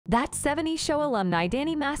That '70s Show alumni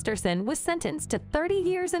Danny Masterson was sentenced to 30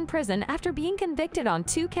 years in prison after being convicted on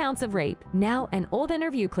 2 counts of rape. Now, an old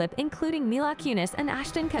interview clip including Mila Kunis and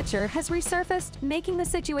Ashton Kutcher has resurfaced, making the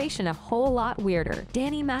situation a whole lot weirder.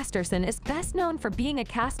 Danny Masterson is best known for being a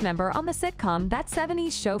cast member on the sitcom That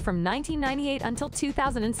 '70s Show from 1998 until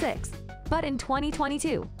 2006. But in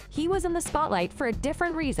 2022, he was in the spotlight for a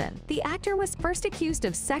different reason. The actor was first accused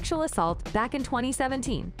of sexual assault back in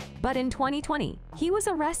 2017, but in 2020, he was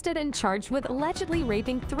arrested and charged with allegedly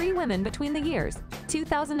raping 3 women between the years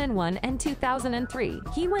 2001 and 2003.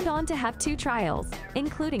 He went on to have 2 trials,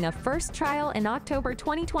 including a first trial in October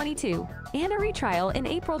 2022 and a retrial in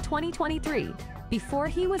April 2023. Before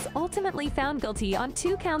he was ultimately found guilty on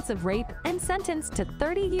 2 counts of rape and sentenced to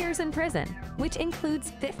 30 years in prison, which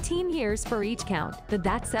includes 15 years for each count. The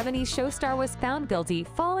That '70s Show star was found guilty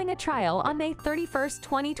following a trial on May 31,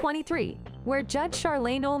 2023, where Judge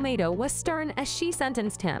Charlene Olmedo was stern as she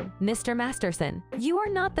sentenced him. "Mr. Masterson, you are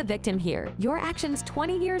not the victim here. Your actions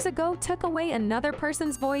 20 years ago took away another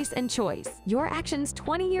person's voice and choice. Your actions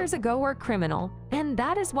 20 years ago were criminal, and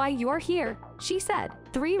that is why you're here," she said.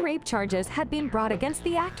 3 rape charges had been brought against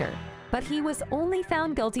the actor, but he was only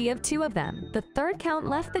found guilty of 2 of them. The 3rd count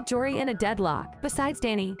left the jury in a deadlock. Besides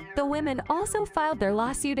Danny, the women also filed their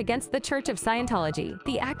lawsuit against the Church of Scientology.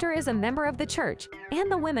 The actor is a member of the church,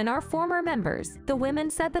 and the women are former members. The women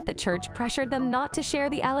said that the church pressured them not to share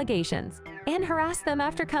the allegations and harassed them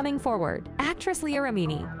after coming forward. Actress Leah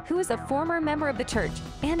Remini, who is a former member of the church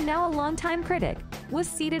and now a longtime critic, was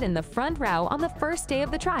seated in the front row on the first day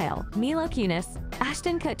of the trial. Mila Kunis,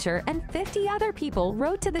 Ashton Kutcher, and 50 other people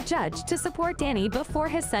wrote to the judge to support Danny before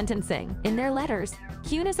his sentencing. In their letters,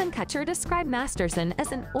 Kunis and Kutcher described Masterson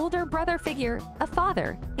as an older brother figure, a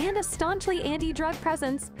father, and a staunchly anti-drug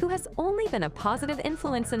presence who has only been a positive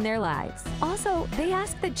influence in their lives. Also, they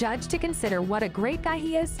asked the judge to consider what a great guy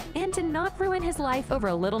he is and to not ruin his life over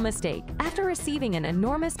a little mistake. After receiving an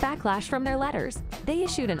enormous backlash from their letters, they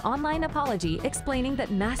issued an online apology explaining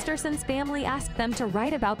that Masterson's family asked them to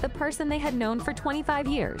write about the person they had known for 25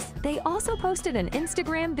 years. They also posted an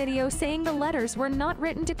Instagram video saying the letters were not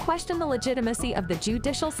written to question the legitimacy of the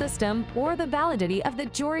judicial system or the validity of the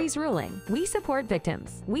jury's ruling. "We support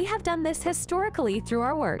victims. We have done this historically through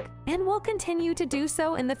our work, and will continue to do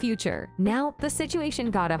so in the future." Now, the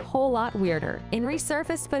situation got a whole lot weirder. In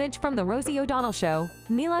resurfaced footage from The Rosie O'Donnell Show,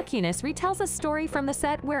 Mila Kunis retells a story from the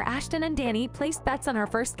set where Ashton and Danny placed bets on our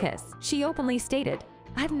first kiss. She openly stated,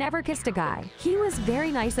 "I've never kissed a guy. He was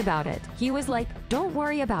very nice about it. He was like, 'Don't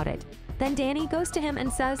worry about it.' Then Danny goes to him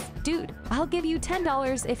and says, 'Dude, I'll give you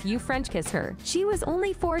 $10 if you French kiss her.' She was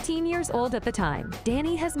only 14 years old at the time."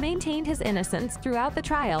 Danny has maintained his innocence throughout the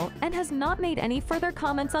trial and has not made any further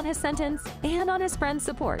comments on his sentence and on his friend's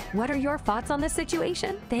support. What are your thoughts on this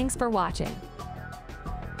situation? Thanks for watching.